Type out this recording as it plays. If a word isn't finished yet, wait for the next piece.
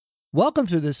Welcome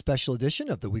to this special edition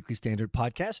of the Weekly Standard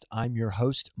Podcast. I'm your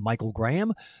host, Michael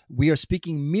Graham. We are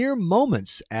speaking mere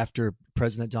moments after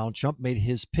President Donald Trump made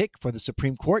his pick for the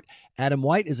Supreme Court. Adam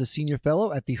White is a senior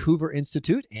fellow at the Hoover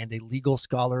Institute and a legal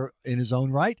scholar in his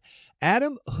own right.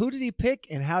 Adam, who did he pick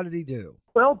and how did he do?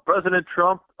 Well, President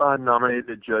Trump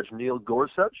nominated Judge Neil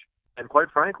Gorsuch. And quite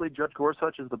frankly, Judge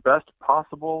Gorsuch is the best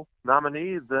possible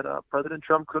nominee that President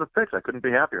Trump could have picked. I couldn't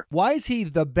be happier. Why is he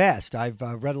the best? I've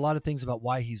read a lot of things about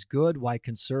why he's good, why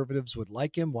conservatives would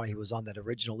like him, why he was on that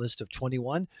original list of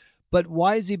 21. But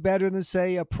why is he better than,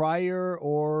 say, a Pryor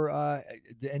or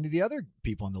any of the other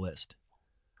people on the list?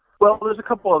 Well, there's a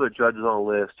couple other judges on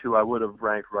the list who I would have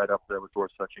ranked right up there with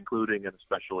Gorsuch, including and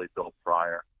especially Bill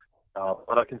Pryor.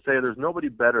 But I can say there's nobody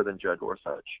better than Judge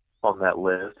Gorsuch on that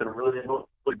list, and really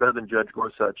nobody better than Judge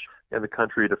Gorsuch in the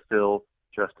country to fill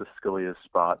Justice Scalia's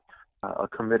spot. A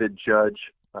committed judge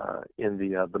in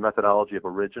the methodology of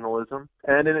originalism,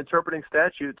 and in interpreting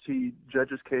statutes, he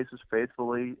judges cases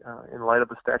faithfully in light of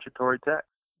the statutory text.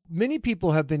 Many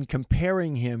people have been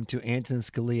comparing him to Antonin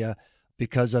Scalia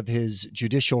because of his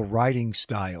judicial writing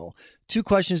style. Two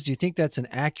questions. Do you think that's an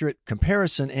accurate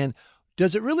comparison? And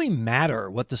does it really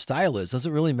matter what the style is? Does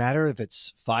it really matter if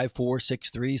it's 5-4,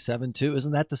 6-3, 7-2?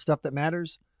 Isn't that the stuff that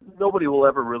matters? Nobody will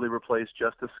ever really replace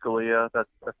Justice Scalia. That's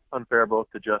unfair both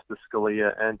to Justice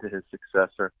Scalia and to his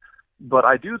successor. But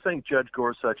I do think Judge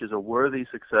Gorsuch is a worthy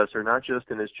successor, not just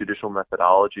in his judicial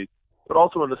methodology, but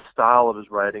also in the style of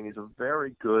his writing. He's a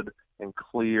very good and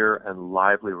clear and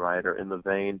lively writer in the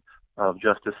vein of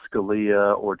Justice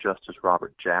Scalia or Justice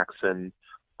Robert Jackson.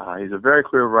 He's a very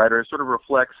clear writer. It sort of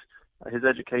reflects his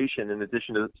education. In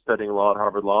addition to studying law at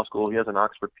Harvard Law School, he has an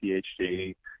Oxford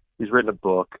PhD. He's written a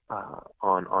book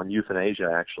on euthanasia,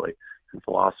 actually, and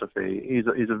philosophy.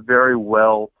 He's a very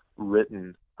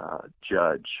well-written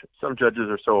judge. Some judges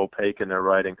are so opaque in their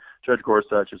writing. Judge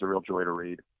Gorsuch is a real joy to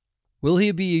read. Will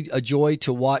he be a joy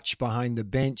to watch behind the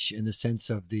bench in the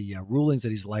sense of the rulings that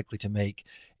he's likely to make?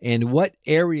 And what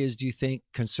areas do you think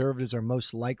conservatives are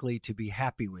most likely to be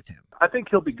happy with him? I think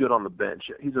he'll be good on the bench.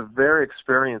 He's a very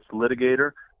experienced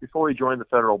litigator. Before he joined the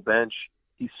federal bench,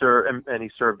 he served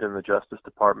in the Justice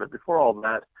Department. Before all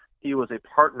that, he was a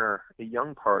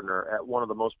young partner at one of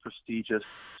the most prestigious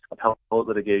appellate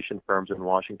litigation firms in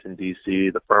Washington, D.C.,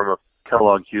 the firm of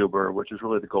Kellogg Huber, which is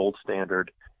really the gold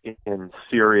standard in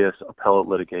serious appellate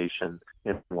litigation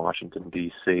in Washington,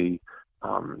 D.C.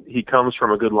 He comes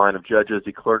from a good line of judges.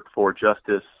 He clerked for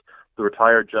the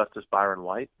retired Justice Byron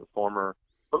White, the former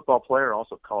football player,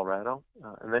 also of Colorado.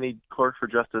 And then he clerked for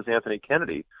Justice Anthony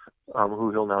Kennedy,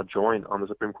 who he'll now join on the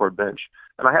Supreme Court bench.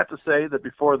 And I have to say that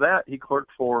before that, he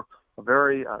clerked for a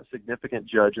very significant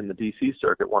judge in the D.C.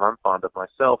 circuit, one I'm fond of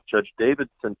myself, Judge David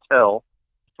Santel,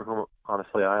 for whom,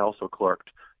 honestly, I also clerked,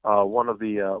 one of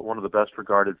the best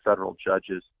regarded federal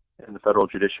judges in the federal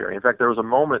judiciary. In fact, there was a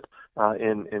moment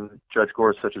in Judge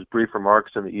Gorsuch's brief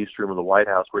remarks in the East Room of the White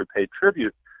House where he paid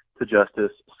tribute to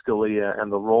Justice Scalia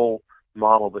and the role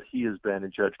model that he has been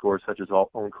in Judge Gorsuch's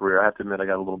own career. I have to admit I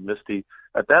got a little misty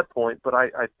at that point, but I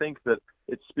think that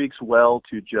it speaks well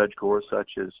to Judge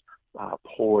Gorsuch's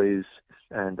poise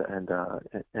and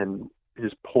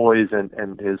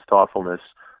his thoughtfulness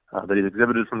that he's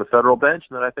exhibited from the federal bench,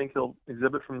 and that I think he'll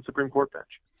exhibit from the Supreme Court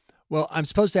bench. Well, I'm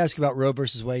supposed to ask you about Roe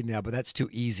versus Wade now, but that's too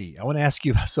easy. I want to ask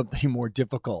you about something more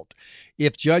difficult.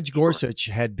 If Judge Gorsuch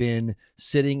had been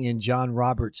sitting in John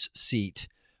Roberts' seat,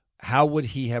 how would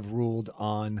he have ruled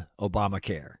on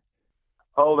Obamacare?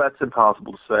 Oh, that's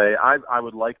impossible to say. I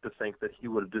would like to think that he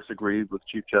would have disagreed with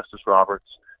Chief Justice Roberts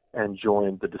and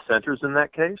joined the dissenters in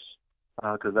that case,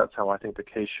 because that's how I think the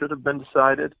case should have been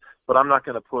decided. But I'm not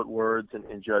going to put words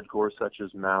in Judge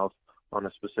Gorsuch's mouth on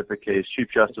a specific case. Chief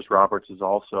Justice Roberts is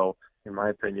also, in my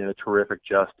opinion, a terrific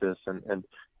justice, and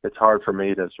it's hard for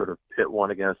me to sort of pit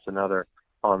one against another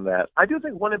on that. I do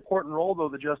think one important role, though,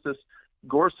 that Justice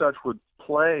Gorsuch would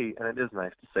play, and it is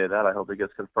nice to say that, I hope it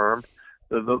gets confirmed,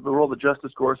 the role that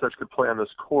Justice Gorsuch could play on this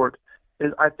court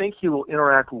is I think he will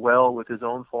interact well with his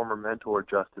own former mentor,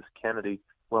 Justice Kennedy,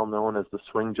 well known as the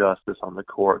swing justice on the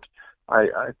court.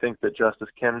 I think that Justice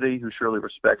Kennedy, who surely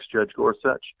respects Judge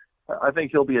Gorsuch, I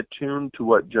think he'll be attuned to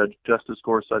what Justice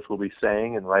Gorsuch will be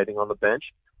saying and writing on the bench,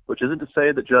 which isn't to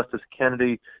say that Justice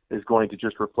Kennedy is going to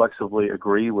just reflexively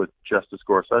agree with Justice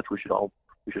Gorsuch. We should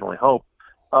only hope.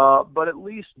 But at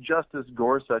least Justice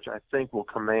Gorsuch, I think, will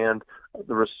command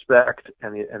the respect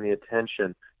and the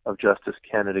attention of Justice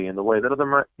Kennedy in the way that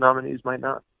other nominees might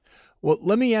not. Well,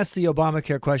 let me ask the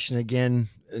Obamacare question again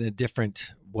in a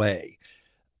different way.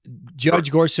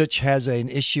 Judge Gorsuch has an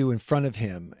issue in front of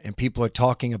him, and people are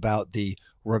talking about the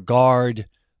regard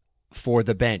for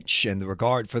the bench and the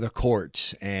regard for the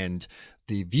court and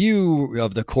the view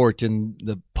of the court in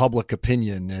the public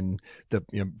opinion, and the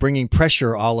bringing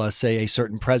pressure, a la, say, a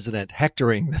certain president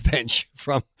hectoring the bench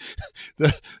from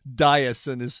the dais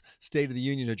in his State of the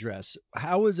Union address.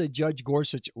 How is a Judge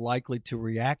Gorsuch likely to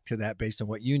react to that based on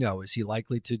what you know? Is he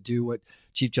likely to do what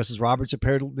Chief Justice Roberts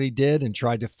apparently did and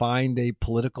try to find a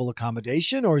political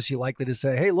accommodation? Or is he likely to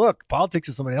say, hey, look, politics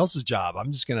is somebody else's job.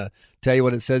 I'm just going to tell you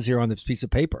what it says here on this piece of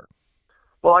paper?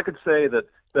 Well, I could say that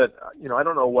I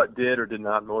don't know what did or did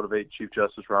not motivate Chief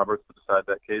Justice Roberts to decide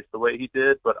that case the way he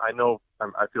did, but I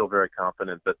feel very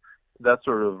confident that that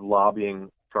sort of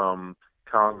lobbying from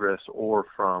Congress or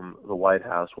from the White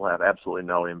House will have absolutely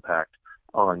no impact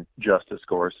on Justice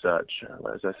Gorsuch.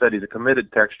 As I said, he's a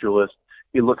committed textualist.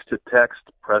 He looks to text,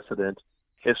 precedent,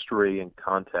 history, and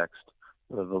context,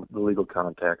 the legal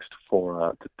context,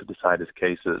 for to decide his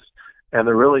cases. And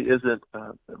there really isn't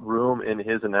room in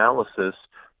his analysis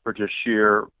for just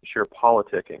sheer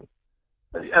politicking.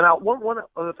 And one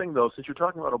other thing, though, since you're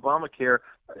talking about Obamacare,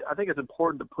 I think it's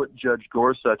important to put Judge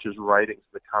Gorsuch's writings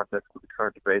in the context of the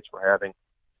current debates we're having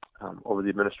over the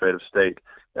administrative state.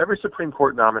 Every Supreme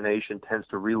Court nomination tends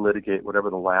to relitigate whatever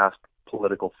the last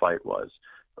political fight was.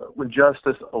 When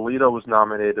Justice Alito was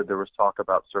nominated, there was talk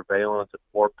about surveillance and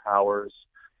more powers.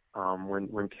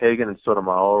 When Kagan and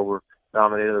Sotomayor were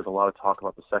nominated, there's a lot of talk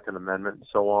about the Second Amendment and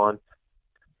so on.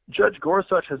 Judge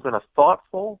Gorsuch has been a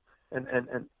thoughtful and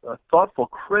a thoughtful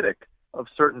critic of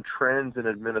certain trends in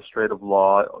administrative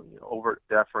law, overt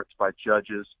deference by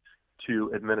judges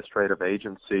to administrative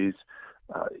agencies.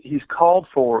 He's called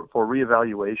for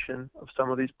reevaluation of some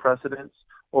of these precedents,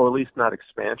 or at least not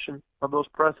expansion of those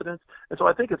precedents. And so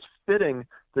I think it's fitting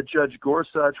that Judge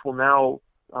Gorsuch will now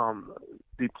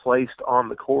be placed on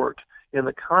the court in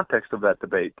the context of that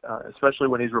debate, especially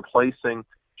when he's replacing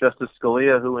Justice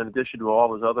Scalia, who, in addition to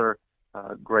all his other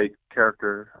great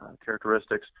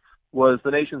characteristics, was the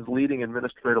nation's leading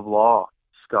administrative law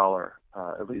scholar,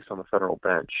 at least on the federal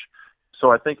bench.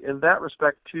 So I think in that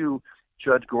respect, too,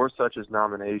 Judge Gorsuch's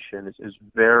nomination is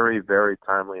very, very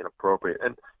timely and appropriate.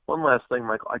 And one last thing,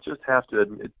 Michael, I just have to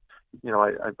admit,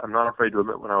 I'm not afraid to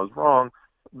admit when I was wrong.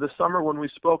 This summer when we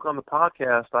spoke on the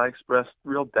podcast, I expressed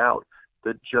real doubt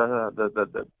that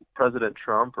President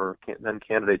Trump, or then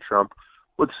candidate Trump,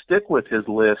 would stick with his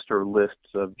list or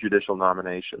lists of judicial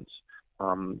nominations.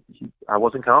 I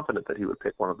wasn't confident that he would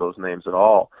pick one of those names at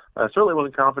all. I certainly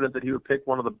wasn't confident that he would pick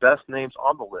one of the best names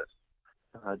on the list.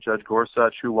 Judge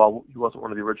Gorsuch, who, while he wasn't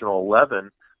one of the original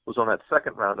 11, was on that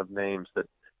second round of names that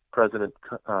President,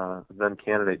 then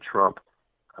candidate Trump,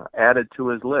 added to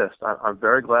his list. I'm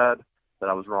very glad that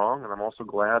I was wrong, and I'm also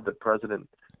glad that President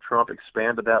Trump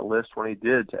expanded that list when he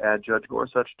did to add Judge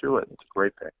Gorsuch to it. It's a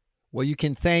great pick. Well, you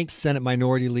can thank Senate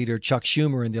Minority Leader Chuck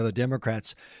Schumer and the other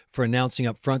Democrats for announcing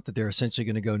up front that they're essentially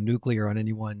going to go nuclear on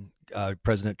anyone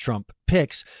President Trump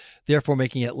picks, therefore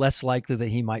making it less likely that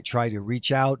he might try to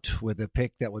reach out with a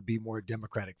pick that would be more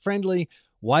Democratic friendly.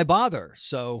 Why bother?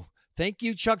 So thank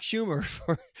you, Chuck Schumer,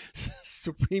 for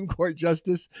Supreme Court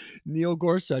Justice Neil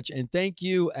Gorsuch. And thank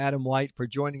you, Adam White, for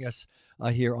joining us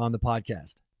here on the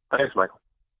podcast. Thanks, Michael.